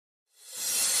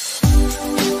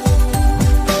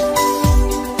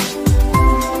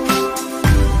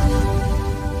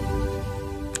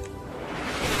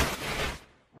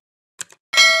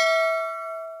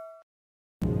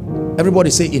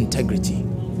Everybody say integrity.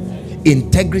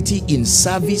 Integrity in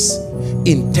service,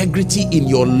 integrity in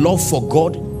your love for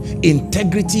God,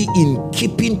 integrity in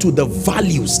keeping to the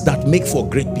values that make for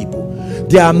great people.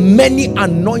 There are many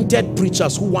anointed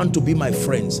preachers who want to be my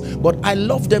friends, but I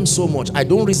love them so much. I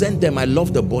don't resent them. I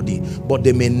love the body, but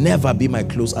they may never be my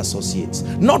close associates.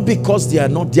 Not because they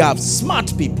are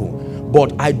smart people,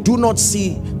 but I do not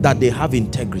see that they have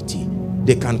integrity.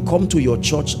 They can come to your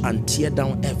church and tear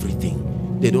down everything.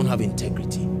 They don't have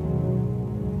integrity.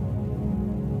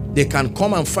 They can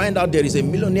come and find out there is a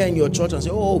millionaire in your church and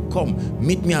say, oh, come,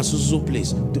 meet me at Suzu's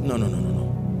place. No.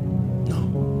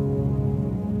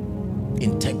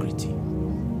 Integrity.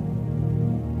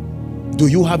 Do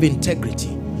you have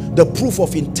integrity? The proof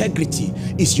of integrity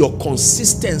is your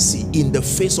consistency in the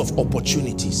face of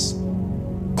opportunities.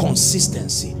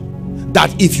 Consistency.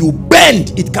 That if you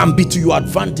bend, it can be to your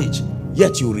advantage,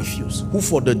 yet you refuse. Who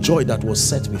for the joy that was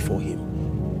set before him,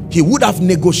 he would have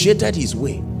negotiated his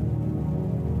way.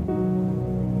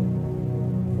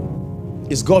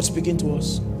 Is God speaking to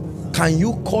us? Can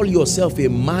you call yourself a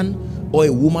man or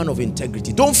a woman of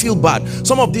integrity? Don't feel bad.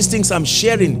 Some of these things I'm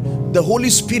sharing, the Holy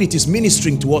Spirit is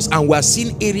ministering to us, and we're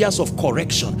seeing areas of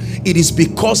correction. It is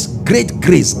because great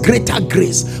grace, greater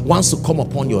grace wants to come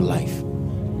upon your life.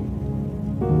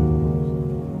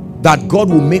 That God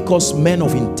will make us men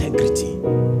of integrity.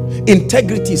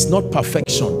 Integrity is not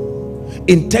perfection.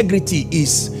 Integrity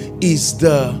is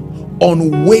the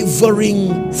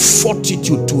unwavering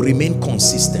fortitude to remain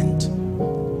consistent.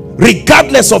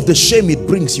 Regardless of the shame it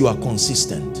brings, you are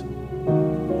consistent.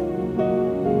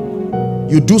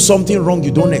 You do something wrong, you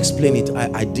don't explain it.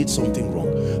 I did something wrong.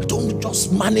 Don't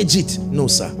just manage it. No,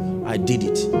 sir, I did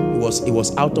it. It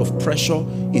was out of pressure.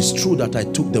 It's true that I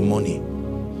took the money.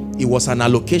 It was an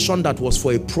allocation that was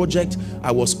for a project.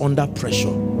 I was under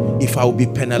pressure. If I will be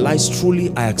penalized,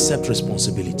 truly I accept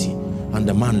responsibility. And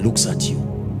the man looks at you.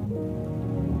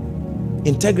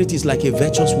 Integrity is like a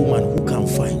virtuous woman who can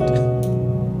find.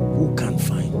 Who can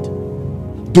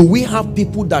find? Do we have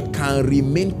people that can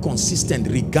remain consistent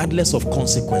regardless of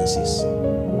consequences?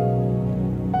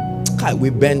 We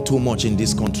bend too much in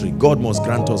this country. God must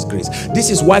grant us grace.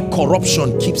 This is why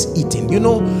corruption keeps eating. You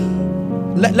know,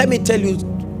 let me tell you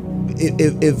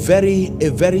a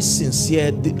very sincere,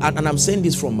 and I'm saying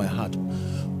this from my heart.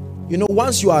 You know,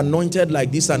 once you are anointed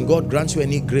like this and God grants you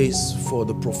any grace for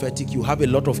the prophetic, you have a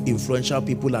lot of influential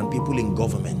people and people in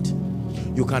government.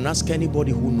 You can ask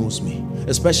anybody who knows me,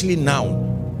 especially now.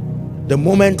 The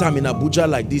moment I'm in Abuja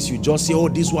like this, you just say, oh,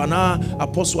 this one,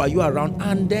 Apostle, are you around?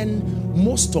 And then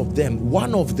most of them,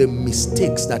 one of the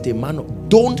mistakes that a man,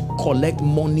 don't collect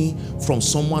money from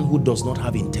someone who does not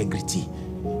have integrity.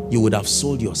 You would have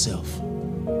sold yourself.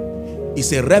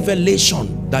 It's a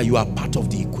revelation that you are part of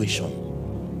the equation.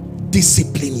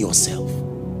 Discipline yourself.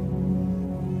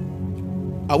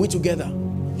 Are we together?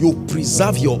 You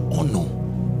preserve your honor.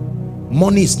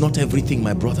 Money is not everything,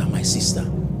 my brother, my sister.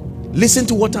 Listen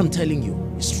to what I'm telling you.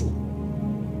 It's true.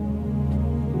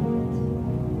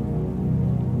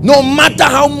 No matter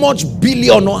how much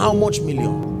billion or how much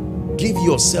million, give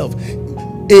yourself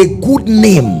a good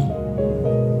name.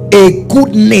 A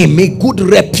good name, a good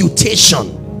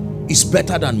reputation is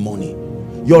better than money.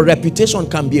 Your reputation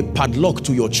can be a padlock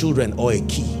to your children or a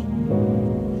key.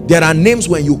 There are names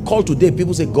when you call today,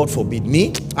 people say, God forbid.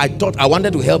 Me, I thought I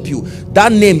wanted to help you.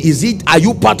 That name, is it, are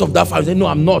you part of that family? Say, no,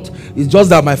 I'm not. It's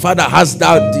just that my father has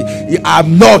that.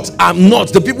 I'm not.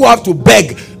 The people have to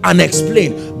beg and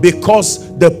explain,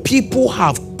 because the people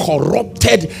have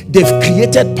corrupted. They've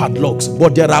created padlocks,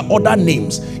 but there are other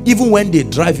names. Even when they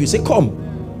drive you, say, come.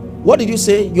 What did you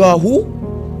say? You are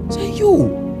who? Say,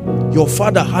 you. Your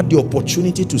father had the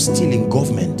opportunity to steal in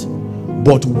government,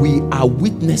 but we are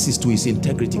witnesses to his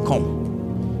integrity.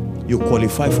 Come, you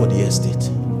qualify for the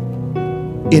estate.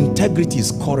 Integrity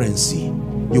is currency.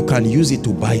 You can use it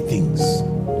to buy things.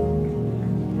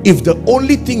 If the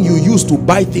only thing you use to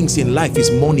buy things in life is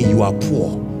money, you are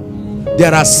poor.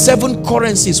 There are 7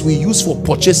 currencies we use for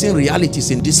purchasing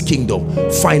realities in this kingdom.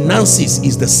 Finances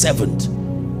is the 7th.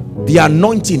 The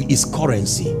anointing is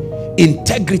currency.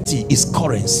 Integrity is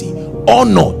currency.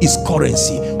 Honor is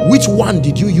currency. Which one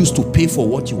did you use to pay for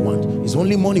what you want? It's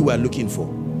only money we're looking for.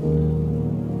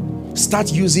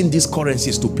 Start using these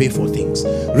currencies to pay for things.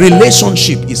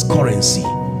 Relationship is currency.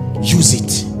 Use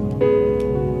it.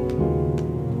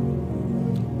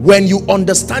 When you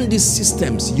understand these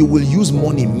systems, you will use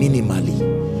money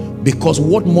minimally, because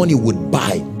what money would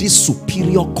buy, these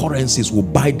superior currencies will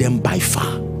buy them by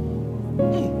far.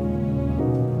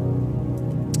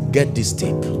 Get this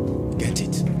tape. Get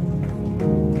it.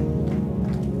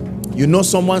 You know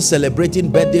someone celebrating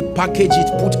birthday, package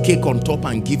it, put cake on top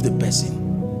and give the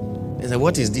person. They say,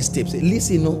 what is this tape? Say,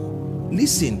 listen, no,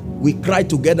 listen. We cry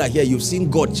together here. You've seen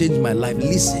God change my life.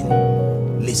 Listen,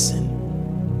 listen.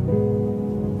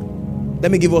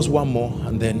 Let me give us one more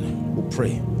and then we'll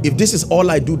pray. If this is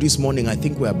all I do this morning, I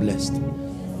think we are blessed.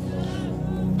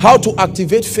 How to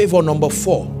activate favor, number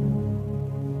 4.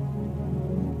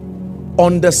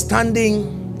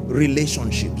 Understanding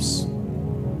relationships.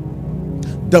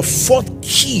 The 4th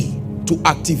key to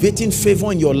activating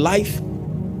favor in your life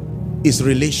is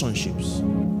relationships.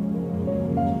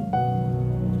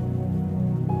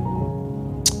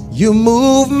 You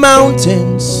move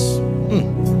mountains.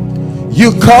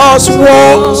 You cause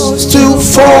walls to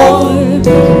fall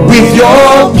with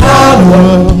your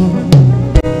power.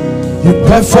 You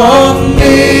perform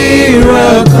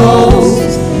miracles.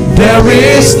 There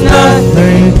is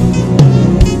nothing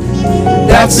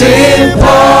that's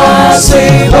impossible.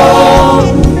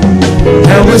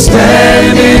 And we're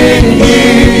standing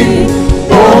here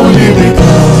only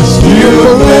because you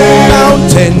move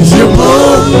mountains. You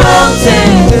move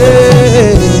mountains.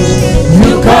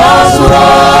 You cause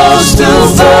walls to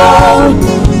fall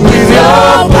with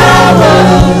your power.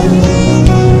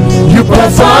 You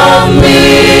perform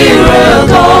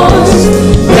miracles.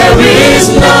 There is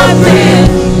nothing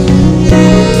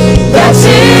that's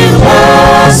impossible.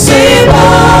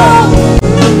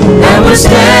 And we're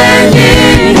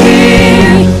standing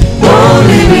here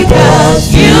only because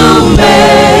you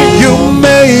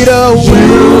made a way.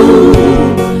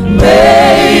 You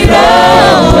made a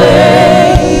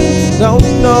way. Don't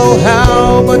know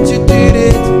how, but you did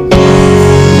it.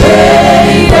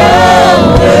 Made a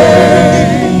way.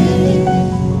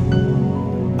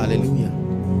 Hallelujah.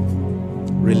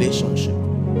 Relationship.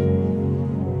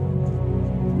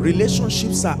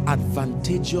 Relationships are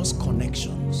advantageous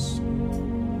connections.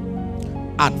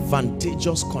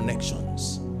 Advantageous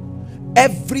connections.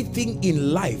 Everything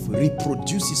in life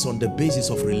reproduces on the basis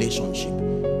of relationship,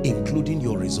 including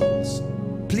your results.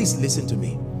 Please listen to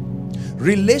me.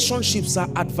 Relationships are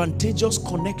advantageous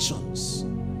connections.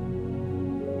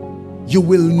 You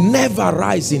will never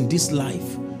rise in this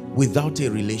life without a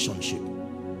relationship.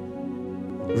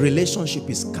 Relationship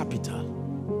is capital.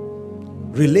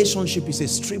 Relationship is a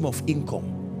stream of income.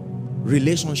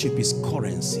 Relationship is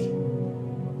currency.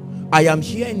 I am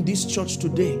here in this church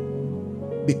today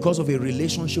because of a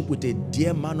relationship with a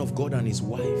dear man of God and his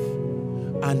wife.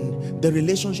 And the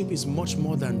relationship is much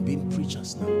more than being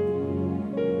preachers now.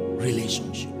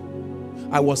 Relationship.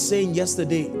 I was saying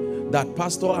yesterday that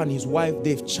pastor and his wife,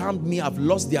 they've charmed me. I've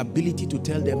lost the ability to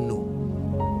tell them no.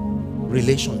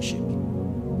 Relationship.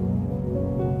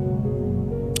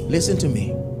 Listen to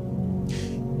me.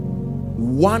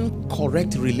 One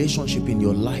correct relationship in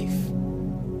your life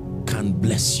can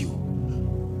bless you.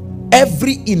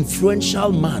 Every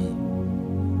influential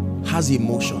man has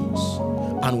emotions,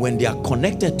 and when they are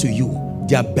connected to you,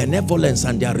 their benevolence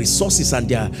and their resources and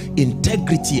their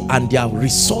integrity and their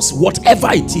resource, whatever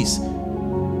it is,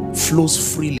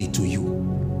 flows freely to you.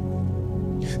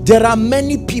 There are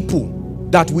many people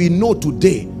that we know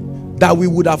today that we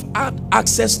would have had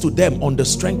access to them on the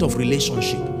strength of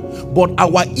relationship, but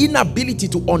our inability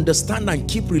to understand and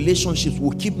keep relationships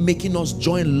will keep making us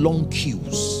join long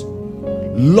queues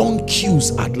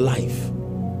at life.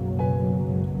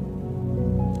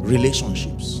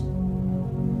 Relationships.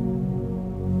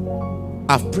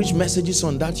 I've preached messages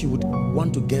on that. You would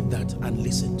want to get that and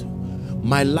listen to.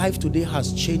 My life today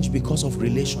has changed because of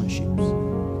relationships.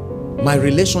 My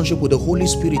relationship with the Holy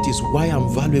Spirit is why I'm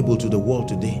valuable to the world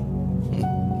today.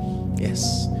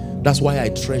 Yes, that's why I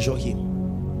treasure him.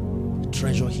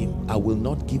 Treasure him. I will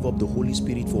not give up the Holy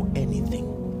Spirit for anything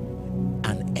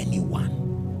and anyone.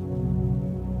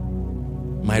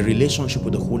 My relationship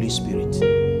with the Holy Spirit.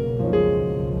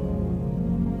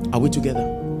 Are we together?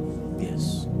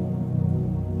 Yes.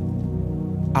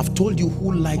 I've told you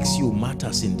who likes you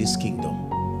matters in this kingdom.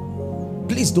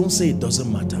 Please don't say it doesn't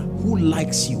matter. Who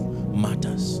likes you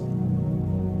matters.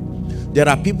 There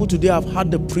are people today I've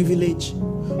had the privilege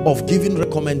of giving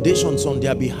recommendations on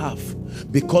their behalf,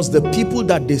 because the people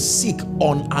that they seek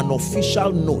on an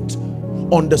official note,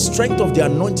 on the strength of their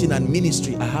anointing and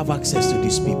ministry, I have access to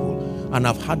these people. And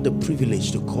I've had the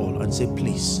privilege to call and say,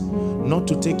 please, not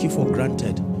to take you for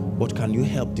granted, but can you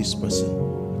help this person?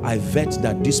 I vet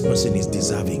that this person is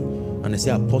deserving. And I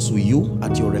say, Apostle, you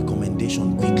at your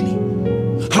recommendation quickly.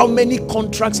 How many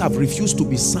contracts have refused to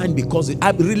be signed because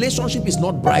a relationship is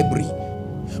not bribery.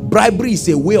 Bribery is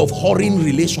a way of whoring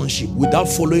relationship without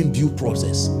following due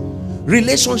process.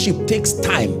 Relationship takes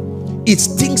time. It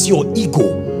stings your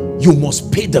ego. You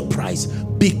must pay the price.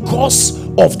 because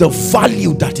of the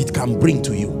value that it can bring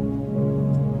to you.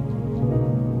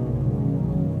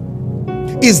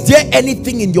 Is there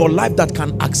anything in your life that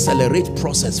can accelerate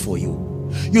process for you?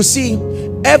 You see,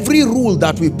 every rule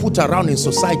that we put around in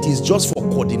society is just for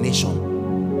coordination.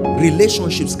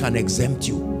 Relationships can exempt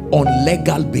you on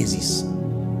legal basis.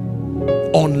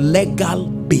 On legal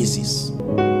basis.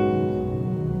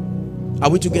 Are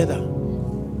we together?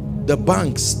 The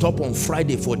banks stop on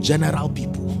Friday for general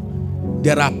people.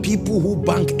 There are people who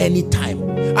bank anytime,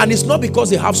 and it's not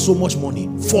because they have so much money.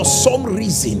 For some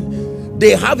reason,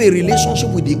 they have a relationship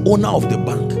with the owner of the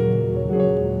bank.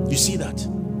 You see that?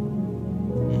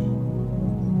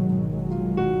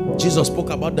 Jesus spoke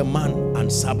about the man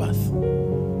and Sabbath.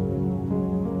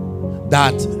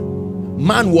 That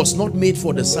man was not made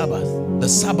for the Sabbath. The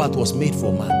Sabbath was made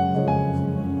for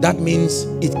man. That means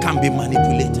it can be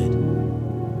manipulated.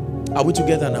 Are we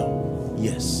together now?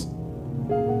 Yes.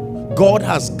 God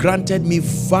has granted me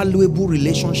valuable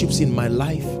relationships in my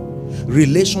life.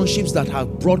 Relationships that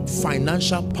have brought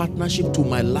financial partnership to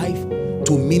my life,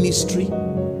 to ministry.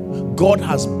 God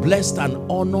has blessed and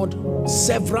honored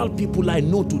several people I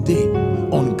know today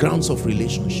on grounds of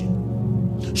relationship.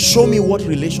 Show me what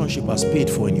relationship has paid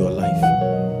for in your life.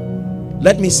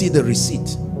 Let me see the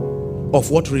receipt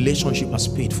of what relationship has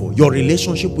paid for. Your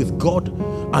relationship with God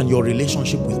and your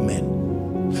relationship with men.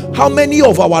 How many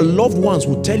of our loved ones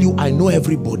will tell you, I know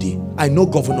everybody. I know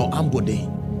Governor Ambode.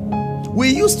 We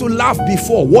used to laugh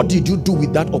before. What did you do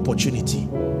with that opportunity?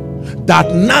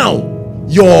 That now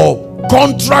your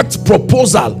contract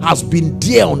proposal has been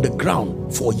there on the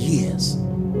ground for years.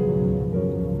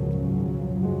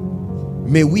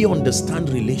 May we understand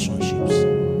relationships.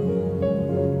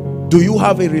 Do you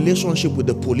have a relationship with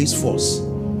the police force?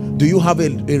 Do you have a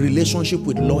relationship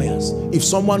with lawyers? If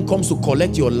someone comes to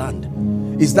collect your land,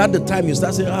 is that the time you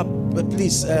start saying, but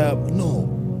please, no.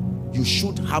 You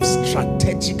should have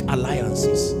strategic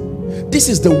alliances. This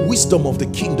is the wisdom of the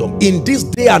kingdom. In this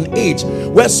day and age,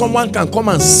 where someone can come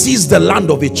and seize the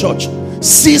land of a church,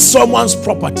 seize someone's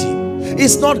property.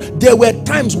 It's not, there were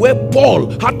times where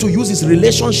Paul had to use his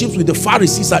relationships with the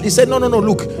Pharisees. And he said, no,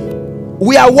 look,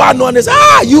 we are one. And they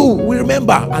said, we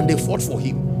remember. And they fought for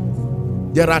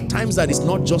him. There are times that it's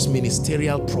not just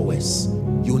ministerial prowess.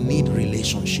 You need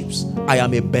relationships. I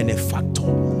am a benefactor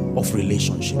of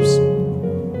relationships.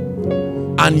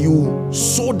 And you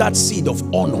sow that seed of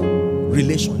honor,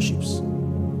 relationships.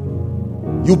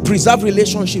 You preserve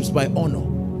relationships by honor.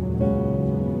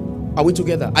 Are we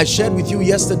together? I shared with you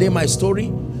yesterday my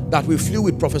story that we flew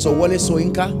with Professor Wole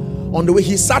Soyinka. On the way,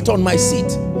 he sat on my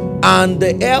seat and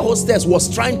the air hostess was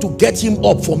trying to get him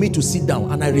up for me to sit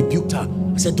down, and I rebuked her.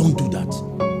 I said, don't do that.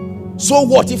 So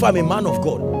what if I'm a man of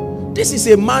God? This is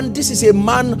a man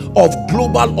of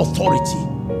global authority.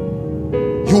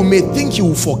 You may think you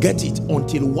will forget it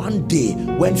until one day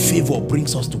when favor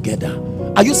brings us together.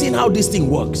 Are you seeing how this thing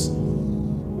works?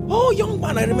 Oh, young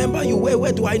man, I remember you.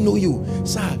 Where do I know you?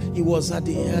 Sir, he was in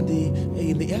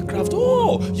the aircraft.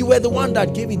 Oh, you were the one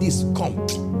that gave me this. Come.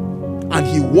 And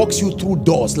he walks you through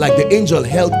doors like the angel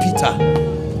held Peter.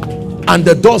 And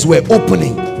the doors were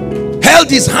opening. Held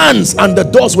his hands and the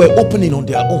doors were opening on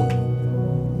their own.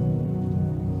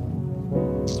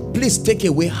 Please take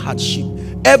away hardship.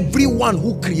 Everyone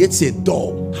who creates a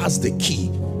door has the key,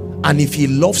 and if he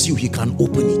loves you, he can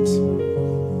open it.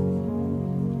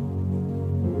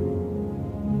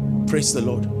 Praise the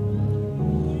Lord.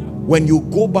 When you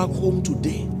go back home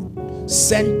today,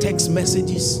 send text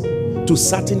messages to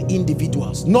certain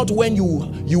individuals. Not when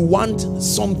you want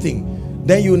something,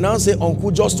 then you now say, Uncle,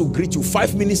 just to greet you.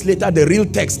 5 minutes later, the real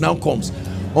text now comes.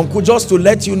 Uncle, just to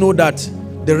let you know that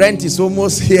the rent is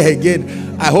almost here again.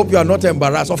 I hope you are not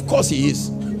embarrassed. Of course he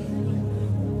is.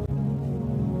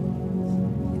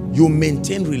 You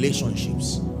maintain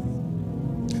relationships.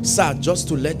 Sir, just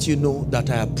to let you know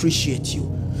that I appreciate you.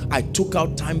 I took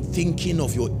out time thinking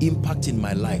of your impact in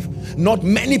my life. Not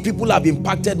many people have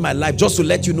impacted my life. Just to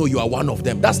let you know you are one of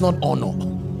them. That's not honor.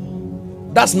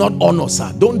 That's not honor,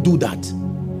 sir. Don't do that.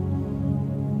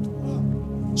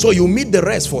 So you meet the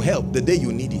rest for help the day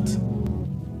you need it.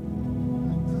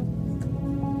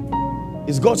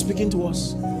 Is God speaking to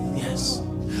us? Yes.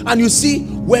 And you see,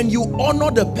 when you honor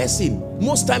the person,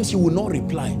 most times he will not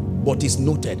reply, but it's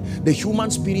noted. The human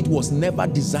spirit was never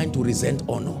designed to resent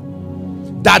honor.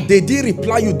 That they did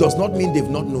reply you does not mean they've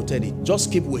not noted it.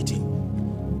 Just keep waiting.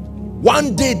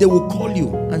 One day they will call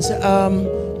you and say,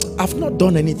 I've not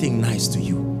done anything nice to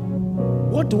you.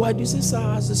 What do I do? You say,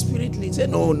 sir, as the spirit leads. Say,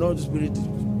 no, not the spirit.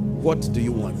 What do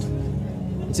you want?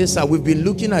 He says, sir, we've been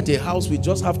looking at a house. We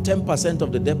just have 10%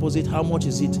 of the deposit. How much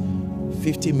is it?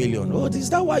 50 million. Oh, is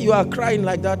that why you are crying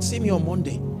like that? See me on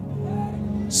Monday.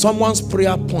 Someone's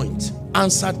prayer point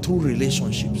answered through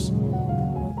relationships.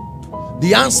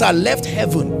 The answer left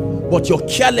heaven, but your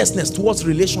carelessness towards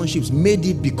relationships made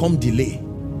it become delay.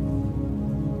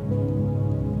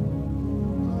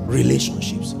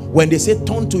 Relationships. When they say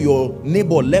turn to your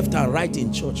neighbor left and right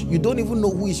in church, you don't even know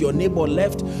who is your neighbor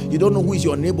left, you don't know who is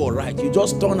your neighbor right. You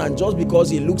just turn, and just because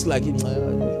he looks like it,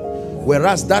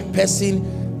 whereas that person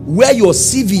where your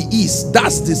CV is,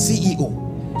 that's the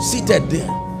CEO seated there.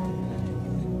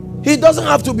 He doesn't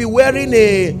have to be wearing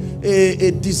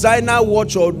a designer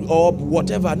watch or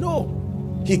whatever.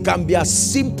 No, he can be as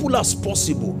simple as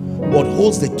possible, but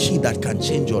holds the key that can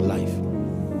change your life.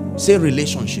 Say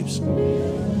relationships.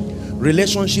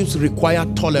 Relationships require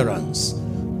tolerance.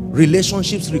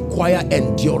 Relationships require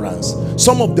endurance.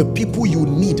 Some of the people you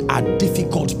need are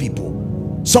difficult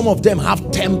people. Some of them have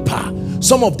temper.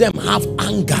 Some of them have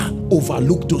anger.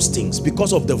 Overlook those things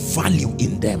because of the value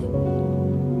in them.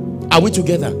 Are we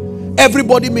together?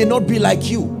 Everybody may not be like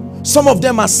you. Some of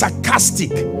them are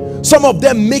sarcastic. Some of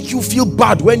them make you feel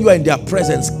bad when you are in their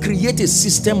presence. Create a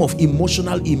system of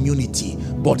emotional immunity,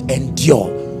 but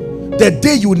endure. The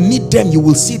day you need them, you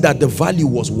will see that the value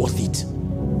was worth it.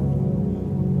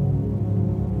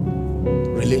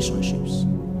 Relationships.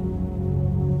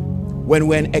 When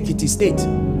we're in Ekiti State,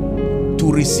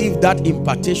 to receive that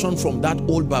impartation from that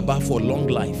old Baba for long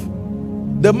life,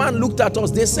 the man looked at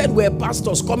us. They said we're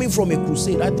pastors coming from a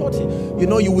crusade. I thought, you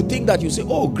know, you would think that you say,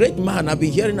 oh, great man, I've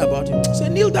been hearing about him. Say,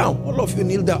 kneel down. All of you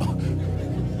kneel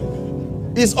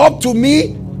down. It's up to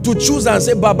me to choose and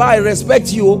say, Baba, I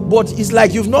respect you, but it's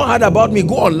like you've not heard about me.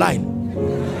 Go online.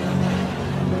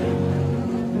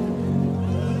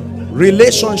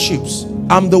 Relationships.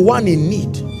 I'm the one in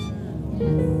need.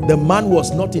 The man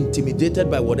was not intimidated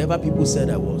by whatever people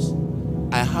said I was.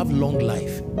 I have long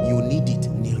life. You need it.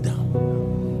 Kneel down.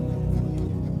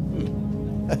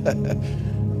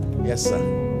 Yes, sir.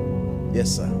 Yes,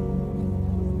 sir.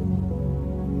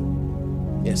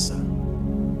 Yes, sir.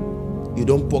 You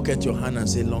don't pocket your hand and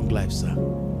say long life, sir.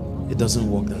 It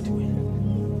doesn't work that way.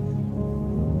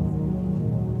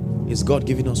 Is God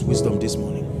giving us wisdom this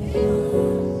morning?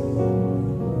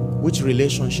 Which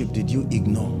relationship did you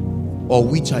ignore? Or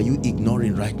which are you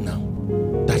ignoring right now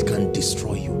that can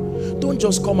destroy you? Don't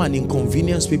just come and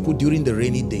inconvenience people during the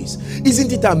rainy days.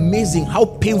 Isn't it amazing how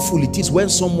painful it is when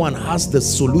someone has the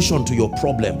solution to your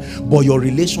problem, but your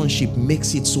relationship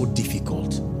makes it so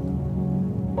difficult?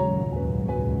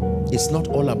 It's not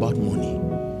all about money.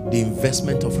 The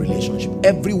investment of relationship.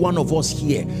 Every one of us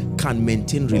here can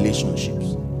maintain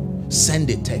relationships. Send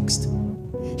a text.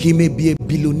 He may be a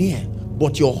billionaire,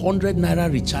 but your 100 naira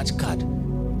recharge card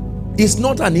is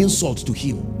not an insult to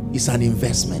him. It's an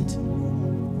investment.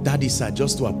 Daddy, sir,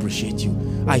 just to appreciate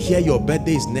you. I hear your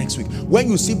birthday is next week. When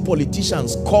you see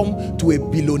politicians come to a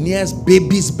billionaire's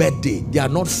baby's birthday, they are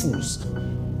not fools.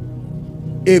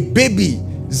 A baby,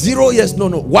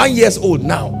 1 year old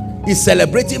now, is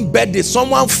celebrating birthday.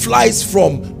 Someone flies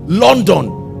from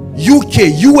London,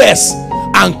 UK, US,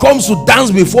 and comes to dance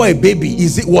before a baby.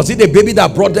 Was it a baby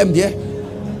that brought them there?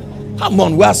 Come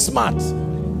on, we are smart.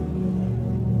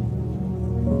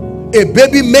 A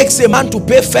baby makes a man to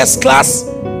pay first class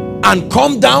and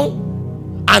come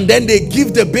down, and then they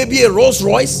give the baby a Rolls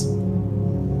Royce.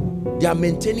 They are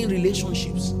maintaining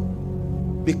relationships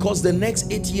because the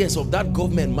next 8 years of that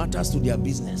government matters to their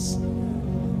business.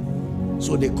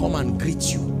 So they come and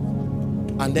greet you,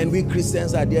 and then we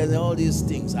Christians are there and all these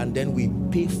things, and then we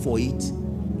pay for it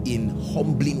in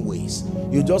humbling ways.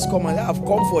 You just come and I've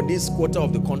come for this quarter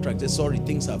of the contract. Say, sorry,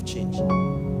 things have changed.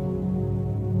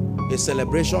 A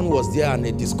celebration was there and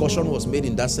a discussion was made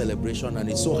in that celebration, and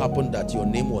it so happened that your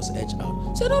name was edged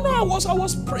out. Say, no, I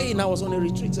was praying, I was on a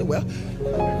retreat. Say, well,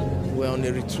 we're on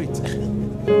a retreat.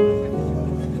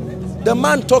 The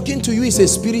man talking to you is a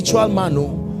spiritual man.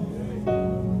 Oh.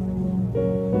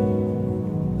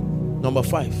 Number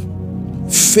 5,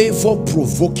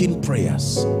 favor-provoking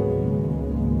prayers.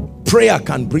 Prayer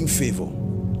can bring favor.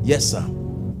 Yes, sir.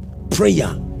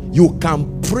 Prayer. You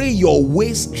can pray your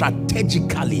way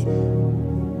strategically.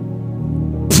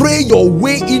 Pray your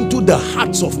way into the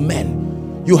hearts of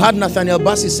men. You heard Nathaniel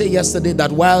Bassey say yesterday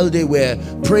that while they were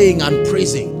praying and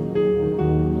praising,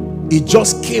 it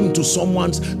just came to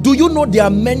someone's. Do you know there are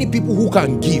many people who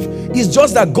can give? It's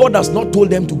just that God has not told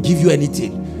them to give you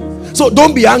anything. So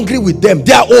don't be angry with them.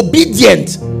 They are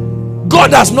obedient.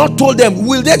 God has not told them.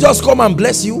 Will they just come and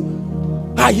bless you?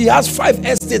 He has 5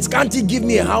 estates. Can't he give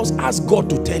me a house? Ask God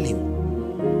to tell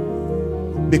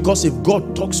him. Because if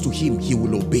God talks to him, he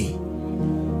will obey.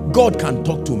 God can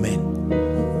talk to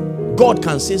men. God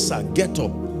can say, sir, get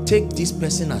up, take this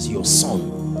person as your son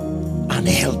and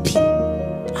help him.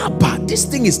 Abba, this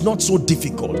thing is not so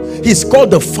difficult. He's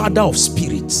called the father of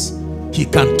spirits. He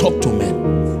can talk to men.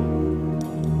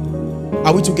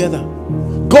 Are we together?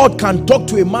 God can talk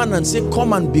to a man and say,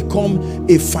 come and become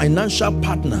a financial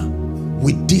partner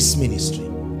with this ministry,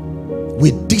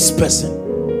 with this person.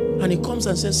 And he comes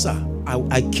and says, sir,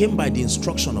 I came by the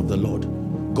instruction of the Lord.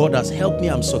 God has helped me,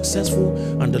 I'm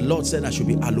successful, and the Lord said I should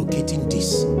be allocating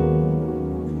this.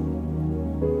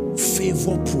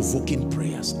 Favor-provoking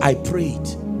prayers. I prayed.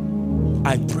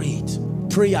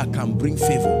 Prayer can bring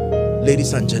favor.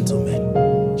 Ladies and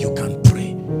gentlemen, you can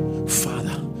pray.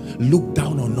 Father, look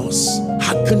down on us,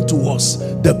 hearken to us,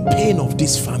 the pain of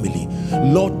this family.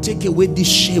 Lord, take away this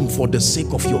shame for the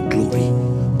sake of your glory.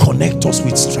 Connect us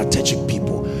with strategic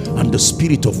people, and the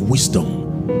spirit of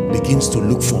wisdom begins to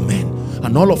look for men.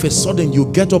 And all of a sudden you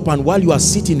get up, and while you are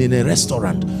sitting in a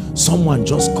restaurant, someone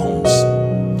just comes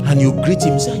and you greet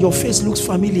him, say, your face looks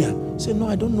familiar. Say, no,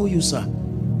 I don't know you, sir.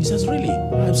 He says, really?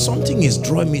 Something is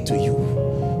drawing me to you.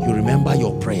 You remember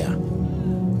your prayer.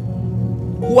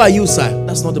 Who are you, sir?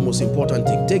 That's not the most important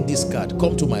thing. Take this card,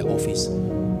 come to my office.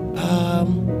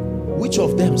 Which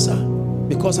of them, sir?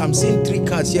 Because I'm seeing 3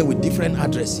 cards here with different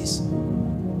addresses.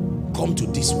 Come to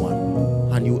this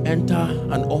one. And you enter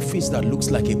an office that looks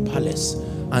like a palace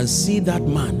and see that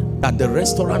man, that the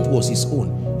restaurant was his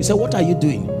own. He said, what are you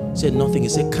doing? He said, nothing. He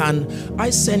said, can I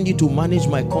send you to manage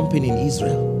my company in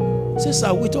Israel? He said,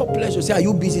 sir, with all pleasure. He said, are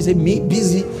you busy? He said, me?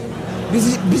 Busy?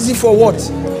 Busy for what?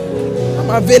 I'm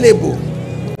available.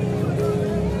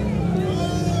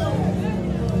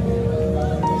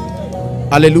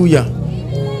 Hallelujah.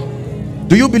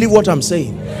 Do you believe what I'm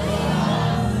saying?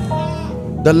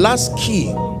 The last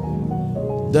key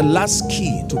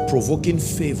to provoking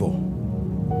favor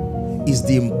is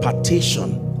the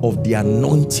impartation of the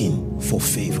anointing for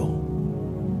favor.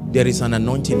 There is an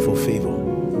anointing for favor.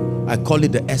 I call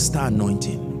it the Esther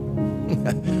anointing.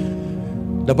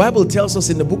 The Bible tells us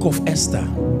in the book of Esther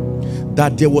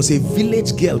that there was a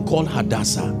village girl called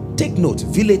Hadassah. Take note,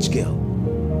 village girl.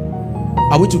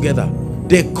 Are we together?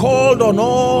 They called on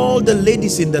all the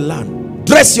ladies in the land.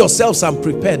 Dress yourselves and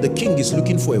prepare. The king is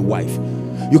looking for a wife.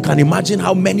 You can imagine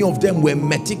how many of them were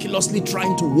meticulously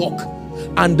trying to walk.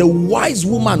 And the wise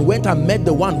woman went and met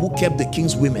the one who kept the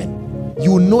king's women.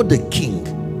 You know the king.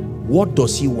 What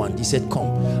does he want? He said, come,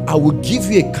 I will give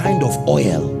you a kind of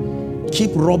oil.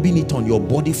 Keep rubbing it on your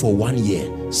body for 1 year.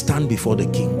 Stand before the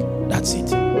king. That's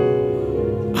it.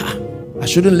 I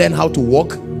shouldn't learn how to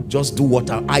walk. Just do what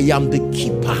I am the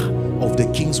keeper of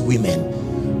the king's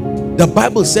women. The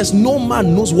Bible says no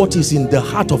man knows what is in the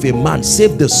heart of a man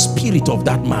save the spirit of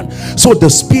that man. So the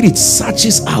spirit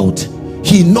searches out.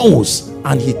 He knows,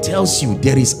 and he tells you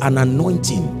there is an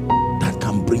anointing that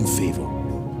can bring favor.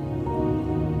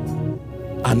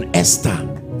 And Esther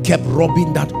kept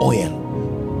rubbing that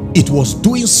oil. It was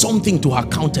doing something to her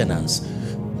countenance.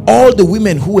 All the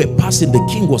women who were passing, the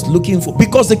king was looking for,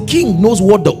 because the king knows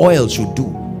what the oil should do.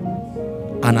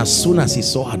 And as soon as he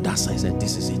saw Hadassah, he said,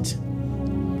 this is it.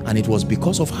 And it was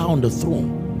because of her on the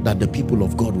throne that the people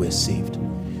of God were saved.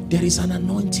 There is an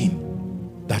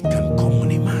anointing that can come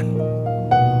on a man.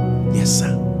 Yes,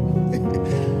 sir.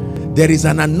 There is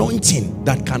an anointing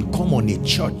that can come on a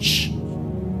church.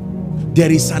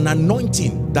 There is an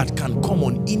anointing that can come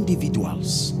on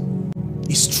individuals.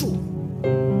 It's true.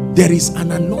 There is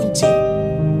an anointing.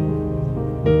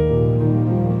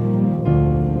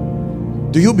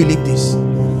 Do you believe this?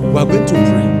 We are going to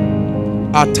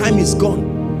pray. Our time is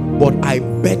gone, but I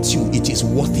bet you it is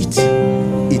worth it.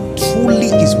 It truly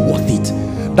is worth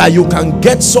it. That you can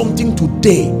get something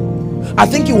today. I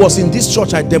think it was in this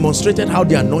church I demonstrated how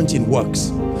the anointing works.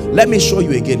 Let me show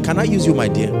you again. Can I use you, my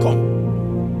dear? Come.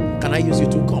 Can I use you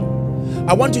to come?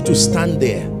 I want you to stand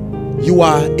there. You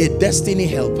are a destiny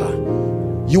helper.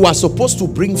 You are supposed to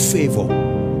bring favor.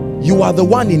 You are the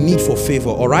one in need for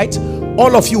favor, all right?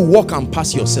 All of you walk and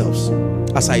pass yourselves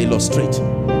as I illustrate.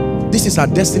 This is our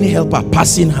destiny helper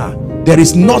passing her. There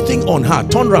is nothing on her.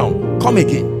 Turn around. Come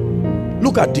again.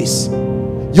 Look at this.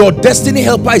 Your destiny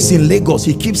helper is in Lagos.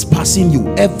 He keeps passing you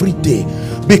every day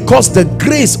because the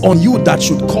grace on you that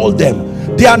should call them.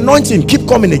 The anointing, keep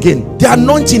coming again. The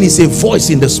anointing is a voice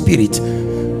in the spirit.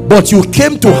 But you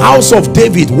came to house of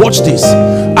David. Watch this.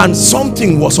 And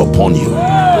something was upon you.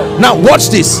 Now watch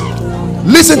this.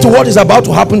 Listen to what is about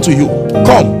to happen to you.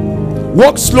 Come.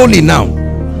 Walk slowly now.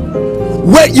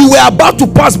 Where you were about to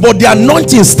pass, but the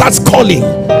anointing starts calling.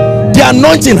 The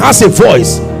anointing has a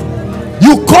voice.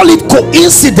 You call it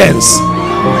coincidence,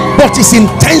 but it's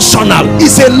intentional.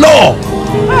 It's a law.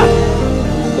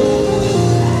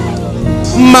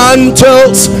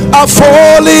 Mantles are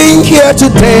falling here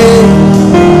today.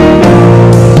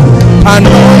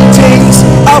 Anointings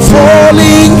are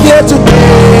falling here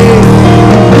today.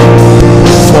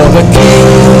 For the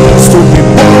kings to be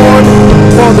born,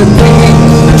 for the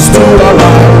kings to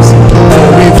arise, for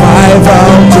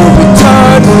revival to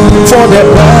return, for the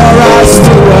chorus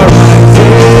to arise.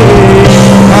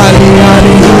 Ali,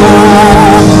 Ali,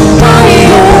 Ali,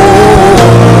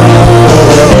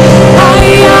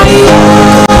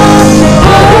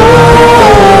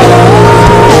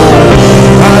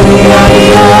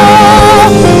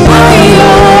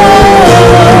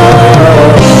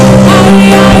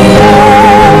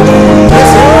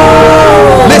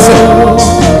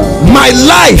 my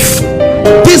life,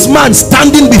 this man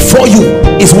standing before you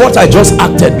is what I just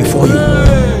acted before you.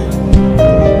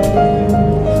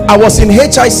 I was in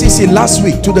HICC last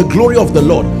week, to the glory of the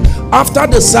Lord. After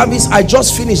the service, I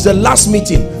just finished the last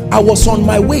meeting. I was on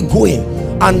my way going,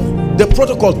 and the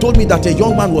protocol told me that a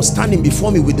young man was standing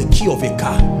before me with the key of a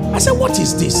car. I said, what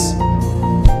is this?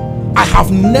 I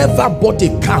have never bought a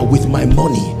car with my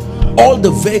money. All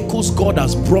the vehicles God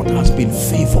has brought has been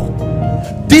favor.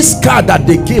 This car that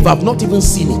they gave, I've not even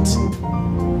seen it.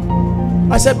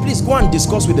 I said, please go and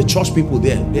discuss with the church people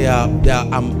there.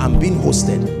 I'm being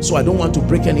hosted, so I don't want to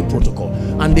break any protocol.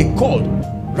 And they called.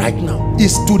 Right now,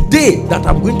 it's today that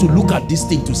I'm going to look at this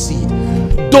thing to see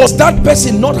it. Does that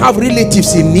person not have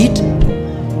relatives in need?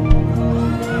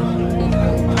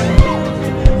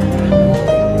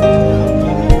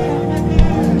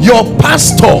 Your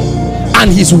pastor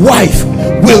and his wife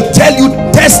will tell you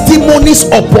testimonies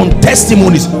upon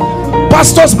testimonies.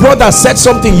 Pastor's brother said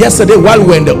something yesterday while we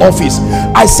were in the office.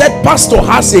 I said, pastor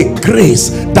has a grace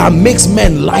that makes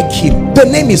men like him. The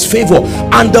name is favor.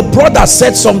 And the brother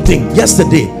said something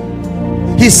yesterday.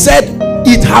 He said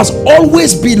it has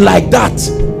always been like that,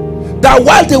 that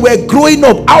while they were growing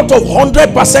up, out of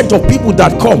 100% of people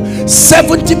that come,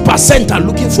 70% are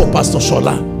looking for Pastor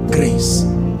Shola. Grace.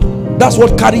 That's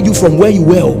what carried you from where you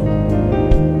were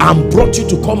and brought you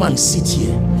to come and sit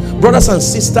here. Brothers and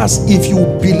sisters, if you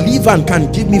believe and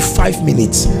can give me 5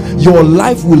 minutes, your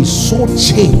life will so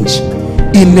change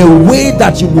in a way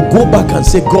that you will go back and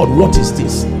say, God, what is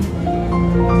this?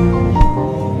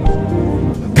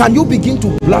 Can you begin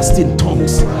to blast in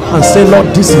tongues and say,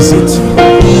 Lord, this is it.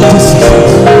 This is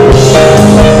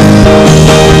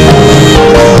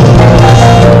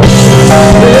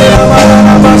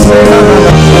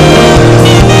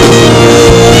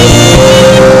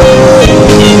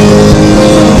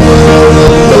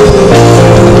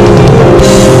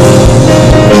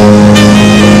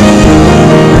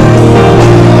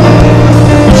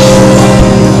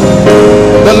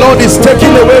The Lord is taking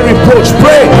away reproach.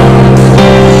 Pray.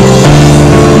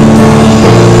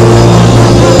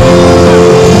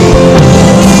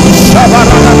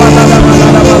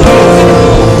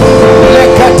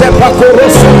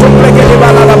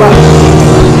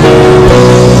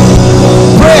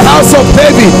 Pray, house of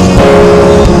David.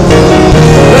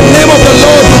 The name of the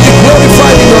Lord will be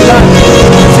glorified in your life.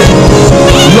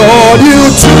 Lord, you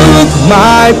took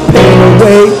my pain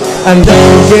away and then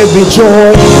gave me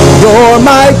joy. You're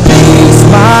my peace,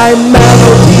 my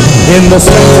melody in the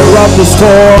center of the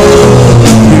storm.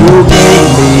 You gave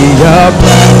me a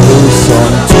brand new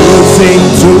song to sing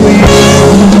to you.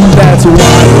 That's why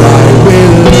I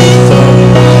will lift up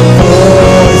my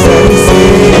voice and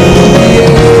sing.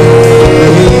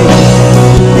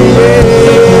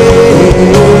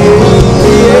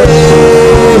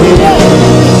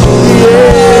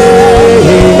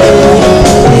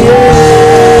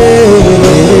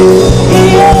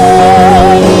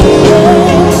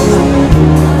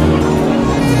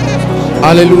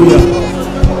 Hallelujah.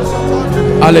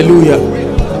 Hallelujah.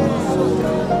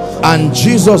 And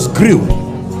Jesus grew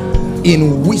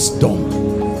in wisdom.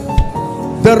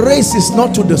 The race is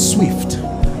not to the swift,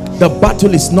 the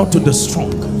battle is not to the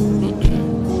strong.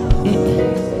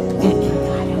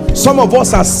 Some of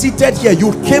us are seated here.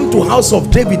 You came to House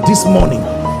of David this morning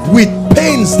with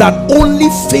pains that only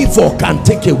favor can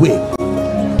take away,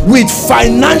 with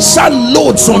financial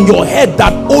loads on your head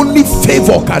that only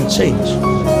favor can change.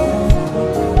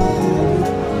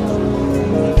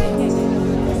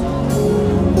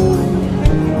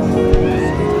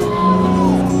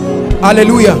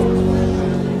 Hallelujah.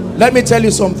 Let me tell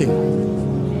you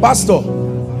something. Pastor,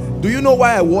 do you know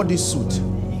why I wore this suit?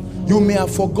 You may have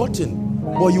forgotten,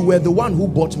 but you were the one who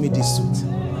bought me this suit.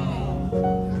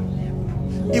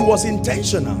 It was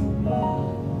intentional.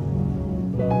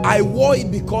 I wore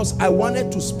it because I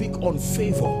wanted to speak on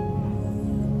favor.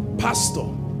 Pastor,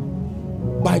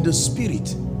 by the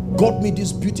Spirit, got me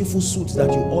this beautiful suit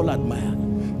that you all admire.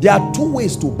 There are two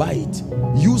ways to buy it: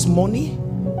 use money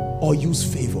or use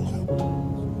favor.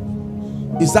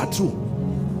 Is that true?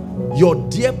 Your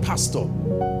dear pastor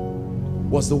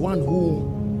was the one who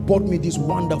bought me this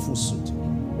wonderful suit,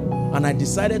 and I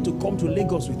decided to come to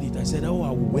Lagos with it. I said, oh,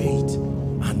 I'll wear it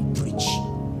and preach.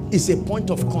 It's a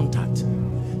point of contact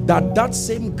that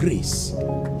same grace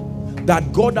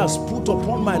that God has put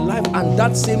upon my life, and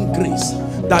that same grace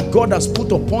that God has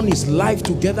put upon his life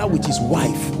together with his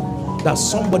wife, that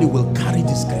somebody will carry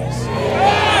this grace.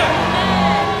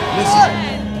 Listen,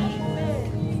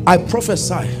 I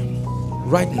prophesy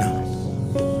right now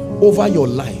over your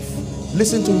life.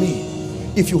 Listen to me.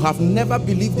 If you have never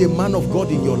believed a man of God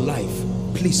in your life,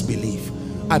 please believe.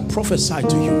 I prophesy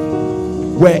to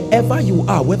you, wherever you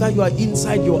are, whether you are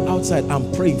inside or outside,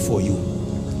 I'm praying for you.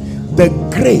 The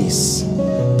grace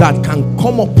that can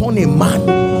come upon a man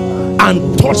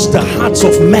and touch the hearts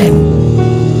of men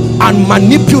and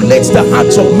manipulates the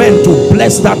hearts of men to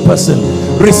bless that person,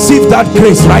 receive that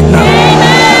grace right now.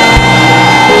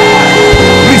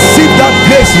 Receive that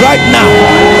grace right now.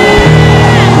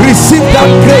 Receive that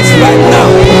grace right now.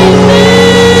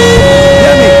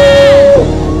 Hear me.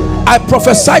 I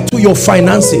prophesy to your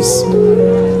finances.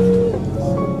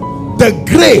 The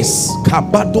grace, the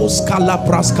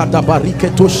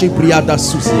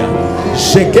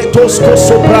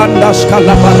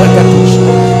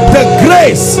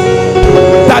grace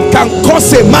that can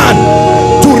cause a man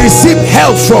to receive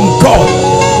help from God.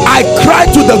 I cry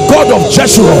to the God of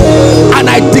Jeshurun and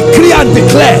I decree and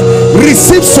declare,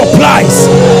 receive supplies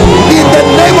in the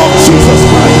name of Jesus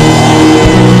Christ.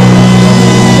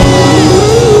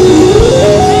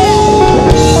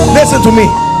 Listen to me.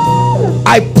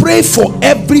 I pray for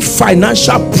every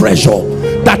financial pressure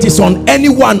that is on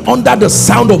anyone under the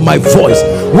sound of my voice,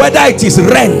 whether it is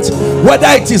rent, whether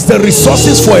it is the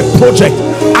resources for a project.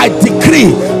 I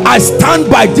decree, I stand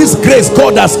by this grace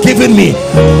God has given me.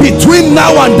 Between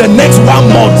now and the next 1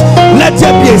 month, let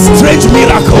there be a strange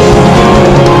miracle.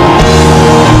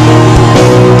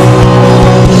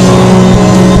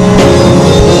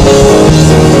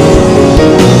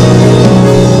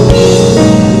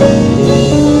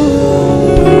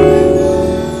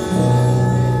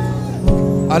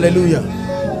 Hallelujah.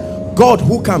 God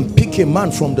who can pick a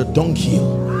man from the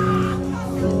dunghill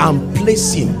and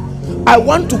place him. I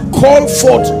want to call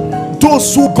forth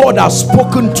those who God has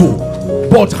spoken to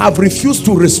but have refused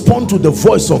to respond to the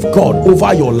voice of God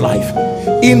over your life.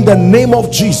 In the name of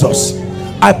Jesus,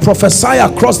 I prophesy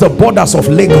across the borders of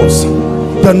Lagos,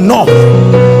 the north,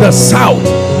 the south,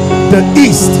 the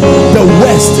east, the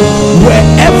west,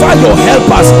 wherever your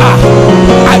helpers are,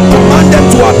 I command them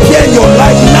to appear in your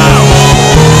life now.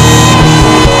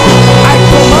 I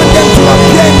command them to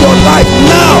appear in your life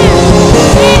now.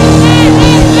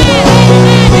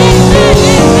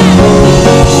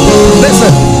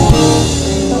 Listen,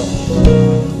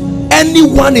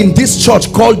 anyone in this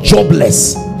church called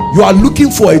jobless, you are looking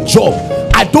for a job,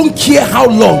 I don't care how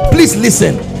long, please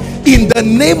listen. In the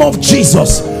name of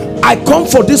Jesus, I come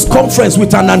for this conference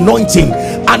with an anointing,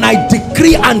 and I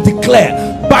decree and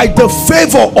declare, by the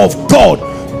favor of God,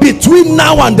 between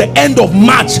now and the end of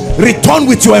March, return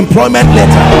with your employment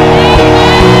letter.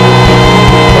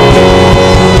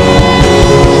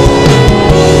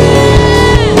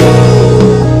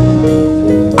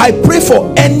 I pray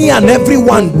for any and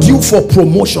everyone due for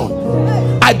promotion.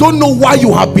 I don't know why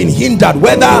you have been hindered,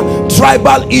 whether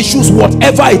tribal issues,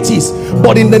 whatever it is,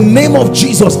 but in the name of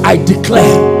Jesus, I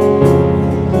declare,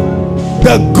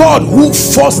 the God who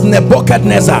forced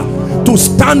Nebuchadnezzar to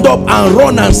stand up and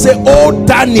run and say, oh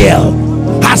Daniel,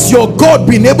 has your God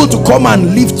been able to come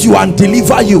and lift you and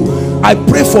deliver you? I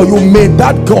pray for you, may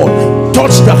that God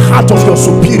touch the heart of your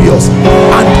superiors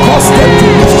and cause them to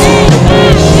lift you.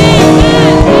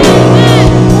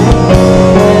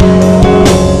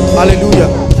 Hallelujah.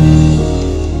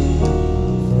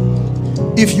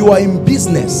 If you are in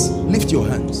business, lift your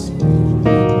hands.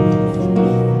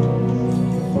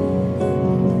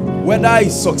 Whether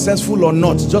it's successful or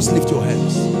not, just lift your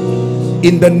hands.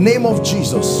 In the name of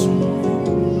Jesus,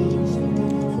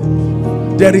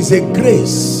 there is a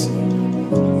grace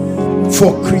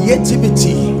for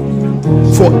creativity,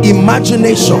 for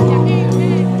imagination,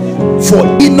 for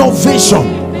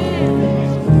innovation,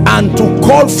 and to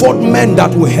call forth men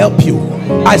that will help you.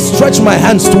 I stretch my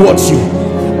hands towards you.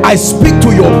 I speak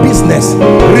to your business.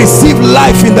 Receive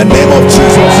life in the name of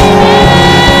Jesus.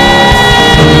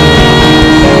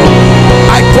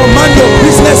 I command your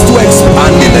business to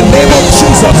expand in the name of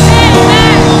Jesus.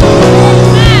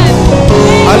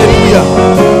 Hallelujah.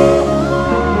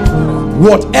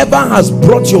 Whatever has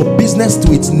brought your business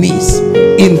to its knees,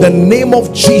 in the name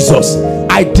of Jesus,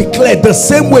 I declare, the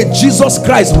same way Jesus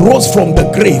Christ rose from the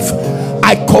grave,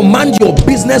 I command your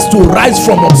business to rise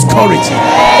from obscurity.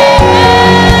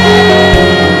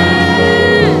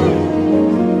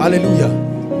 Hallelujah.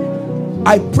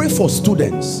 I pray for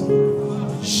students. In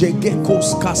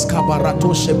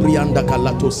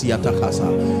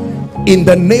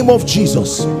the name of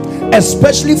Jesus,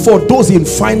 especially for those in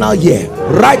final year,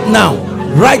 right now,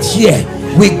 right here,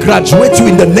 we graduate you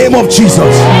in the name of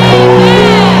Jesus.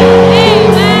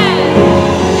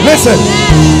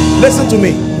 Listen to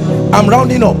me. I'm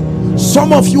rounding up.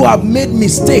 Some of you have made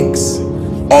mistakes.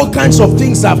 All kinds of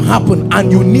things have happened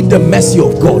and you need the mercy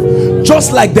of God.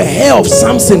 Just like the hair of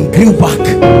Samson grew back,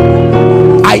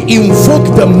 I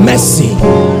invoke the mercy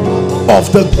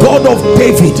of the God of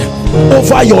David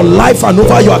over your life and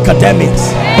over your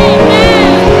academics.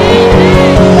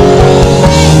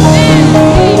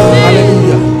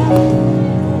 Hallelujah.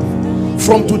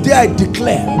 From today I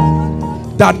declare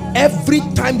that every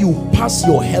time you pass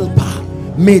your helper,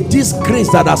 may this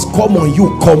grace that has come on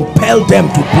you compel them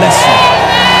to bless you.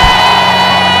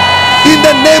 In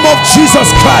the name of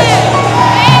Jesus Christ.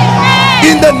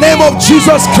 In the name of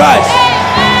Jesus Christ.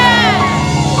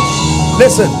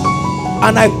 Listen,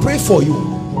 and I pray for you,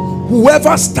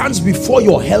 whoever stands before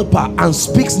your helper and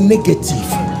speaks negative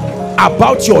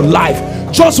about your life,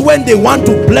 just when they want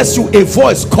to bless you, a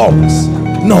voice comes.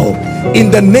 No, in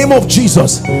the name of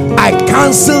Jesus, I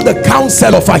cancel the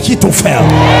counsel of Ahithophel.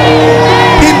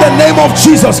 In the name of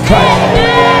Jesus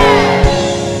Christ.